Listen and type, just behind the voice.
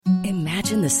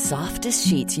Imagine the softest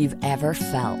sheets you've ever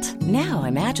felt. Now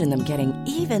imagine them getting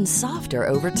even softer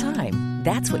over time.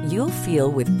 That's what you'll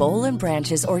feel with Bowl and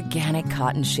Branch's organic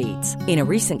cotton sheets. In a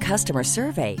recent customer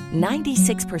survey,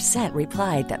 96%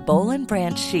 replied that Bowl and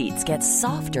Branch sheets get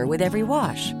softer with every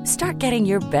wash. Start getting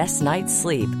your best night's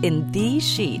sleep in these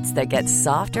sheets that get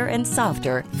softer and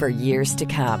softer for years to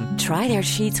come. Try their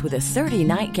sheets with a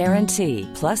 30-night guarantee.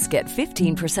 Plus, get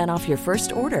 15% off your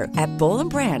first order at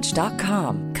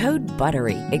bowlandbranch.com. Code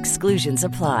BUTTERY. Exclusions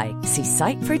apply. See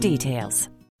site for details.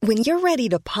 When you're ready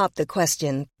to pop the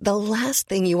question, the last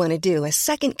thing you want to do is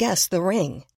second-guess the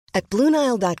ring. At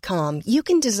BlueNile.com, you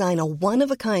can design a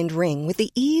one-of-a-kind ring with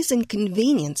the ease and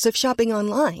convenience of shopping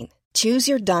online. Choose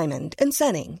your diamond and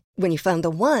setting. When you find the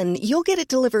one, you'll get it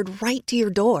delivered right to your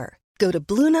door. Go to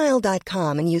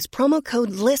BlueNile.com and use promo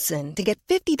code LISTEN to get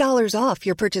 $50 off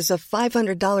your purchase of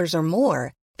 $500 or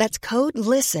more. That's code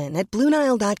LISTEN at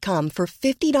BlueNile.com for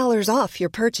 $50 off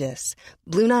your purchase.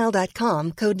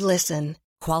 BlueNile.com, code LISTEN.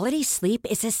 Quality sleep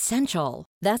is essential.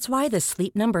 That's why the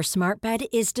Sleep Number Smart Bed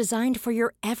is designed for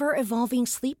your ever-evolving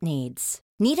sleep needs.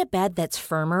 Need a bed that's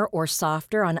firmer or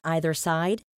softer on either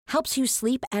side? Helps you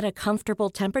sleep at a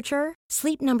comfortable temperature?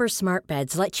 Sleep Number Smart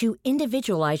Beds let you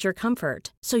individualize your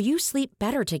comfort, so you sleep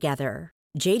better together.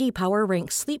 J.D. Power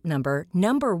ranks Sleep Number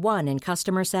number 1 in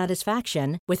customer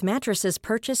satisfaction with mattresses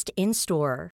purchased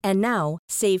in-store. And now,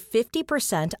 save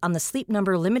 50% on the Sleep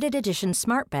Number Limited Edition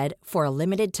Smart Bed for a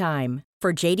limited time.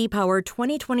 For J.D. Power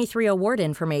 2023 award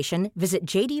information, visit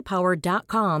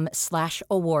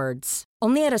jdpower.com/awards.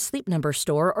 Only at a Sleep Number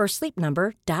store or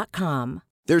sleepnumber.com.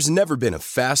 There's never been a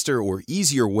faster or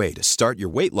easier way to start your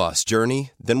weight loss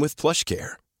journey than with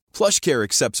PlushCare. PlushCare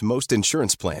accepts most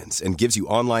insurance plans and gives you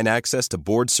online access to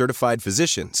board-certified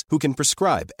physicians who can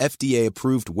prescribe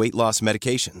FDA-approved weight loss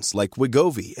medications like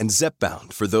Wegovy and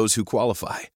Zepbound for those who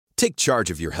qualify. Take charge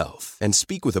of your health and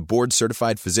speak with a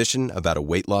board-certified physician about a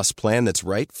weight loss plan that's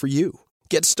right for you.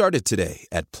 Get started today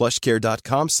at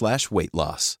plushcare.com/weight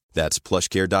loss. That's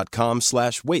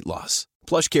plushcare.com/weight loss.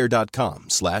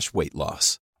 plushcare.com/weight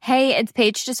loss. Hey, it's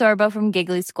Paige DeSorbo from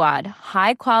Giggly Squad.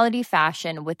 High quality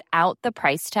fashion without the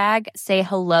price tag. Say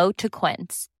hello to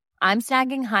Quince. I'm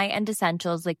snagging high-end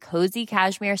essentials like cozy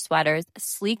cashmere sweaters,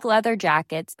 sleek leather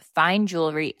jackets, fine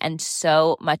jewelry, and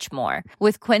so much more.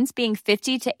 With Quince being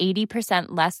 50 to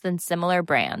 80% less than similar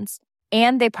brands.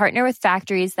 And they partner with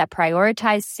factories that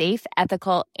prioritize safe,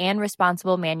 ethical, and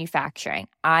responsible manufacturing.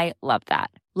 I love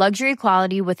that. Luxury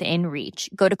quality within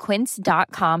reach. Go to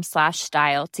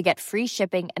quince.com/style to get free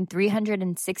shipping and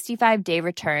 365-day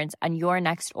returns on your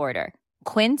next order.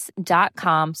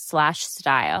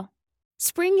 Quince.com/style.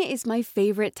 Spring is my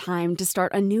favorite time to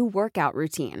start a new workout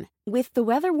routine. With the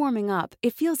weather warming up,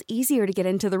 it feels easier to get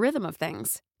into the rhythm of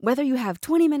things. Whether you have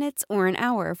 20 minutes or an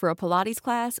hour for a Pilates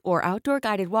class or outdoor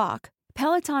guided walk,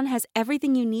 Peloton has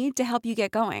everything you need to help you get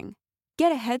going.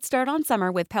 Get a head start on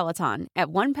summer with Peloton at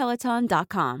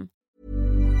onepeloton.com.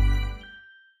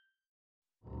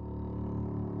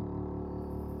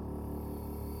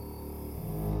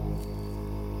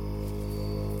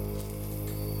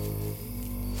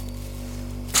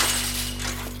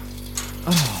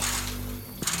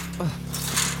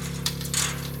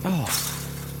 Oh.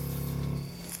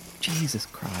 Jesus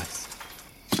Christ.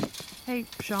 Hey,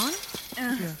 Sean?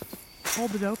 Here,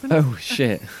 hold it open. Oh,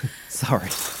 shit. Sorry.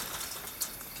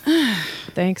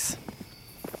 Thanks.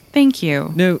 Thank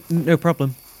you. No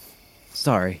problem.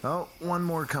 Sorry. Oh, one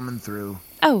more coming through.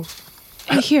 Oh,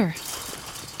 here.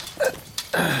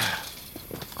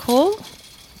 Cole?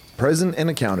 Present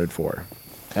and accounted for.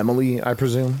 Emily, I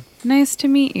presume? Nice to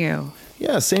meet you.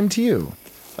 Yeah, same to you.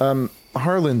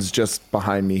 Harlan's just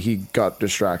behind me. He got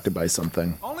distracted by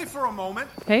something. Only for a moment.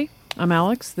 Hey, I'm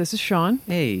Alex. This is Sean.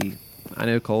 Hey, I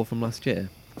know Cole from last year.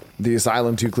 The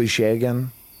asylum too cliche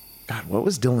again? God, what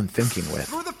was Dylan thinking with?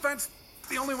 Through the fence,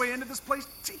 the only way into this place.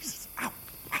 Jesus. Ow.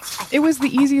 Ow, ow. It was the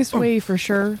easiest way for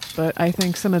sure, but I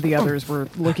think some of the others were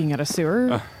looking at a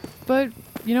sewer. But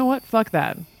you know what? Fuck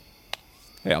that.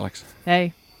 Hey, Alex.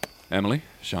 Hey. Emily,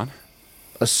 Sean.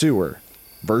 A sewer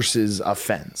versus a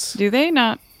fence. Do they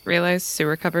not realize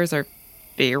sewer covers are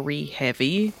very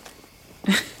heavy?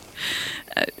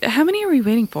 How many are we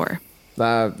waiting for?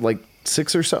 Like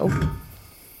 6 or so.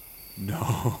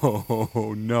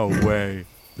 No way.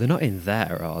 They're not in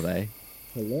there, are they?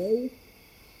 Hello?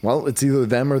 Well, it's either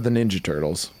them or the Ninja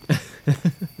Turtles.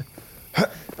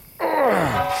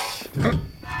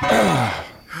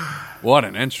 What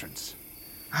an entrance.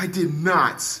 I did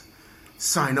not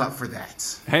sign up for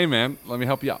that. Hey, man, let me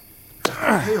help you out.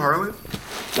 Hey, Harlan.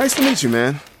 Nice to meet you,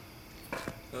 man.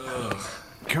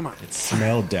 come on. It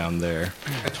smelled down there.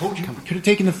 I told you. Could have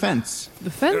taken the fence. The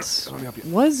fence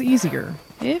was easier.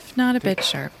 If not a bit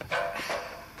sharp.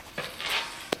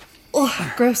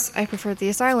 Oh, gross. I prefer the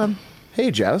asylum.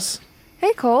 Hey, Jess.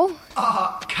 Hey, Cole.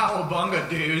 Cowabunga,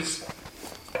 dudes.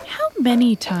 How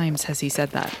many times has he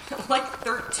said that? Like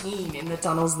 13 in the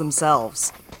tunnels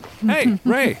themselves. Hey,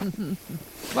 Ray.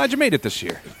 Glad you made it this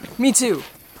year. Me too.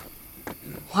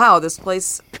 Wow, this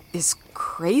place is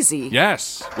crazy.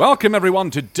 Yes. Welcome,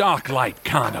 everyone, to Darklight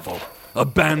Carnival.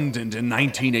 Abandoned in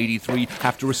 1983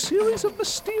 after a series of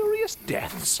mysterious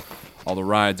deaths. All the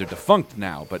rides are defunct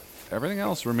now, but everything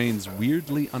else remains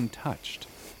weirdly untouched.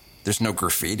 There's no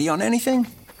graffiti on anything?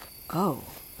 Oh.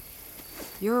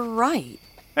 You're right.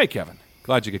 Hey, Kevin.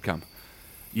 Glad you could come.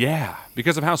 Yeah,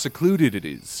 because of how secluded it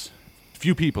is.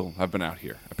 Few people have been out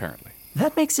here, apparently.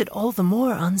 That makes it all the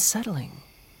more unsettling.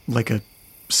 Like a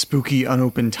spooky,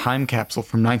 unopened time capsule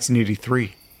from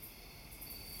 1983.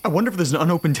 I wonder if there's an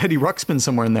unopened Teddy Ruxpin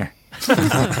somewhere in there.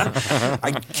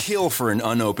 I'd kill for an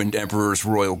unopened Emperor's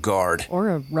Royal Guard. Or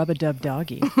a rub-a-dub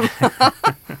doggy.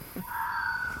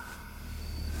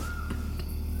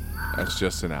 That's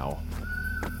just an owl.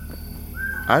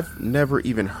 I've never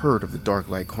even heard of the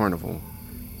Darklight Carnival.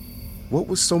 What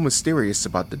was so mysterious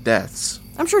about the deaths?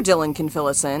 I'm sure Dylan can fill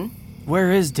us in.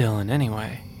 Where is Dylan,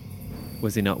 anyway?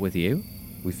 Was he not with you?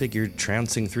 We figured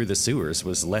trouncing through the sewers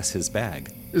was less his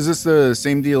bag. Is this the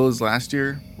same deal as last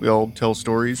year? We all tell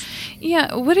stories?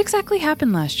 Yeah, what exactly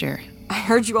happened last year? I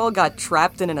heard you all got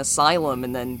trapped in an asylum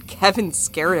and then Kevin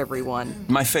scared everyone.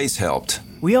 My face helped.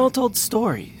 We all told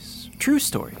stories. True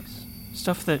stories.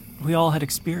 Stuff that we all had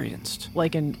experienced.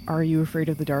 Like an Are You Afraid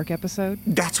of the Dark episode?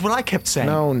 That's what I kept saying.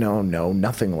 No,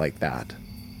 nothing like that.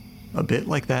 A bit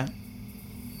like that?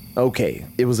 Okay,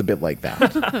 it was a bit like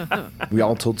that. We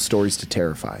all told stories to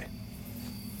terrify.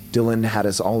 Dylan had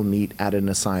us all meet at an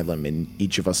asylum, and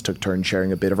each of us took turns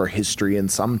sharing a bit of our history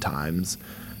and sometimes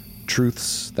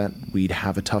truths that we'd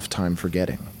have a tough time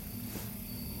forgetting.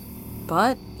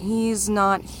 But he's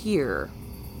not here.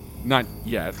 Not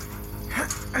yet.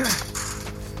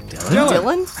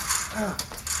 Dylan?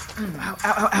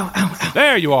 Ow.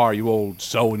 There you are, you old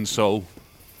so-and-so.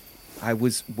 I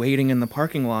was waiting in the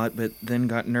parking lot, but then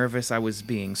got nervous I was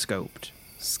being scoped.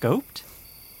 Scoped?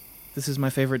 This is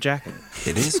my favorite jacket.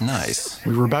 It is nice.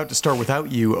 We were about to start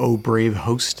without you, oh brave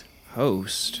host.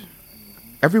 Host?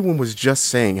 Everyone was just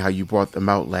saying how you brought them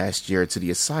out last year to the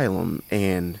asylum,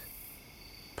 and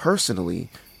personally,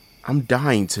 I'm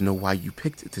dying to know why you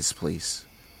picked this place.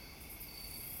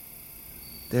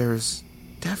 There's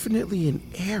definitely an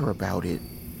air about it.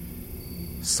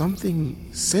 Something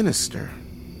sinister.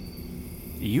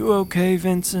 You okay,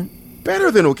 Vincent?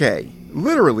 Better than okay.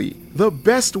 Literally, the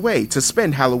best way to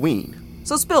spend Halloween.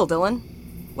 So spill, Dylan.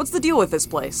 What's the deal with this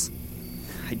place?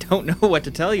 I don't know what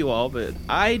to tell you all, but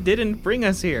I didn't bring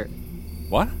us here.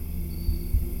 What?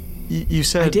 You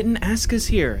said... I didn't ask us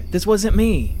here. This wasn't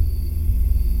me.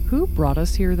 Who brought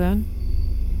us here then?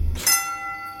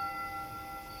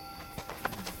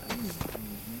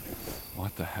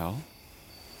 What the hell?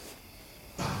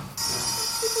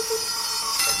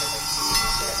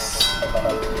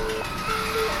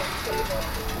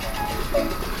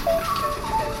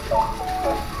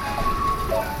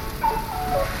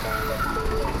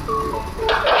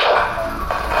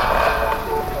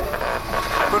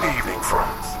 Good evening,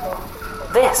 friends.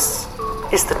 This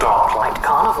is the Darklight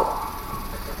Carnival.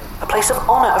 A place of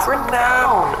honor, of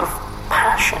renown, of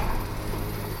passion.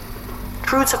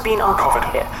 Truths have been uncovered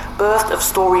here, birthed of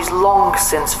stories long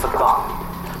since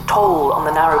forgotten, told on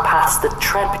the narrow paths that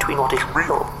tread between what is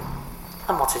real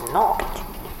and what is not.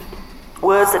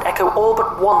 Words that echo all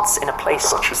but once in a place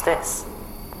such as this.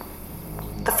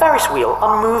 The Ferris wheel,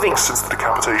 unmoving since the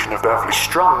decapitation of Beverly,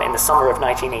 strum in the summer of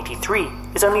 1983,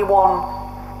 is only one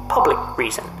public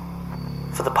reason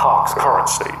for the park's current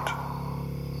state.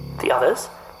 The others?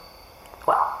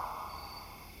 Well,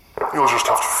 you'll just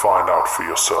have to find out for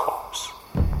yourselves.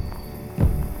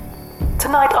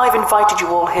 Tonight I've invited you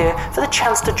all here for the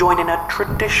chance to join in a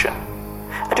tradition.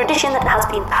 A tradition that has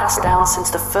been passed down since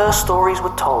the first stories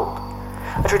were told.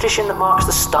 A tradition that marks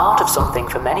the start of something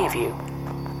for many of you.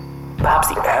 Perhaps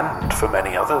the end for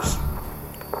many others.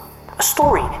 A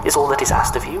story is all that is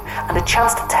asked of you, and a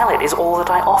chance to tell it is all that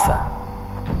I offer.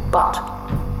 But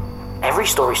every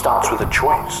story starts with a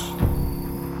choice.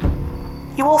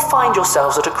 You all find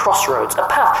yourselves at a crossroads, a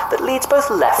path that leads both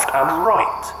left and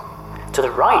right. To the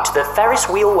right, the Ferris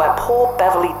wheel where poor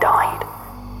Beverly died.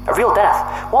 A real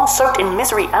death, one soaked in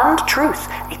misery and truth,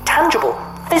 a tangible,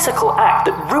 physical act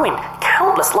that ruined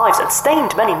countless lives and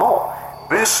stained many more.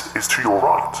 This is to your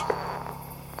right.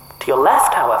 To your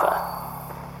left, however,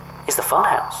 is the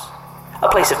funhouse. A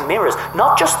place of mirrors,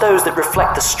 not just those that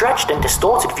reflect the stretched and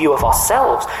distorted view of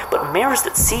ourselves, but mirrors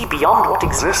that see beyond what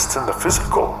exists in the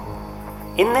physical.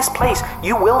 In this place,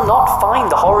 you will not find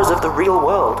the horrors of the real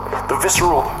world, the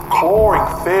visceral, clawing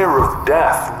fear of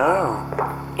death, no.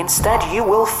 Instead, you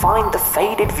will find the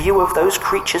faded view of those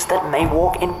creatures that may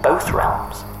walk in both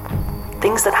realms.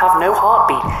 Things that have no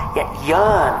heartbeat, yet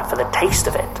yearn for the taste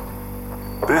of it.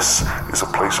 This is a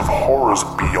place of horrors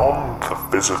beyond the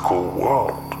physical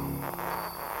world.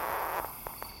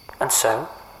 And so,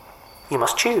 you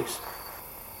must choose.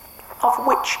 Of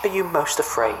which are you most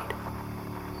afraid?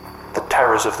 The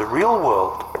terrors of the real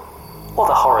world, or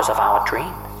the horrors of our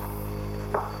dreams?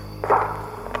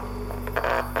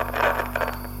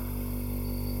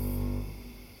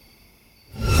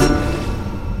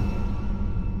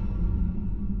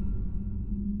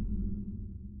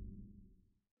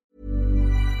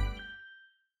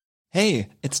 Hey,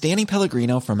 it's Danny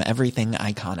Pellegrino from Everything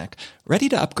Iconic. Ready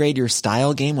to upgrade your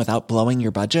style game without blowing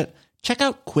your budget? Check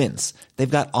out Quince. They've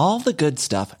got all the good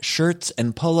stuff, shirts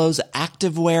and polos,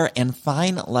 activewear, and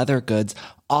fine leather goods,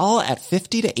 all at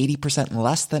 50 to 80%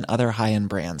 less than other high-end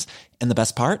brands. And the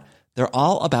best part? They're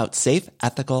all about safe,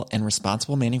 ethical, and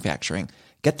responsible manufacturing.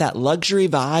 Get that luxury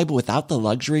vibe without the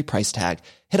luxury price tag.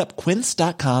 Hit up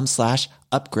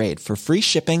quince.com/upgrade for free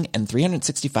shipping and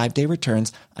 365-day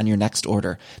returns on your next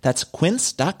order. That's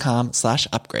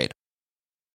quince.com/upgrade.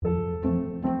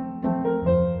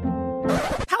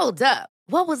 Hold up.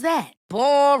 What was that?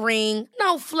 Boring.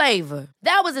 No flavor.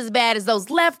 That was as bad as those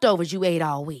leftovers you ate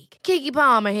all week. Keke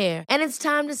Palmer here, and it's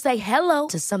time to say hello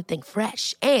to something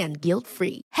fresh and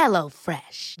guilt-free. Hello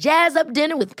Fresh. Jazz up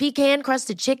dinner with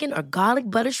pecan-crusted chicken or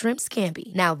garlic butter shrimp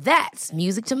scampi. Now that's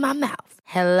music to my mouth.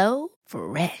 Hello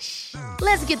Fresh.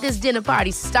 Let's get this dinner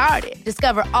party started.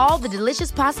 Discover all the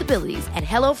delicious possibilities at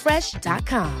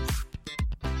hellofresh.com.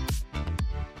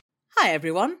 Hi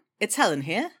everyone, it's Helen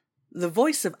here, the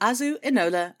voice of Azu,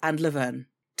 Enola, and Laverne.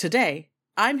 Today,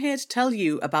 I'm here to tell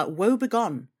you about Woe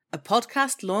Begone, a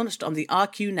podcast launched on the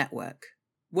RQ network.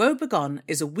 Woe Begone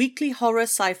is a weekly horror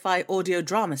sci-fi audio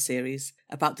drama series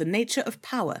about the nature of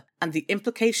power and the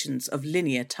implications of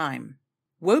linear time.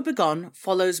 Woe Begone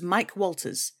follows Mike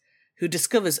Walters, who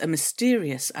discovers a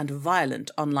mysterious and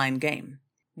violent online game.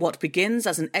 What begins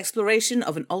as an exploration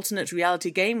of an alternate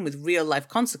reality game with real-life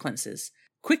consequences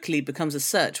quickly becomes a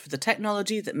search for the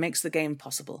technology that makes the game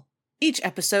possible. Each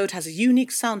episode has a unique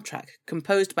soundtrack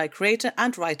composed by creator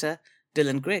and writer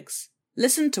Dylan Griggs.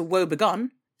 Listen to Woe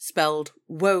Begone, spelled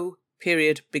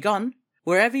Woe.Begone,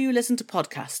 wherever you listen to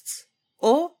podcasts.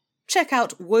 Or check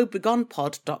out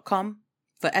woebegonepod.com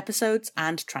for episodes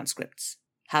and transcripts.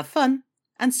 Have fun,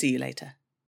 and see you later.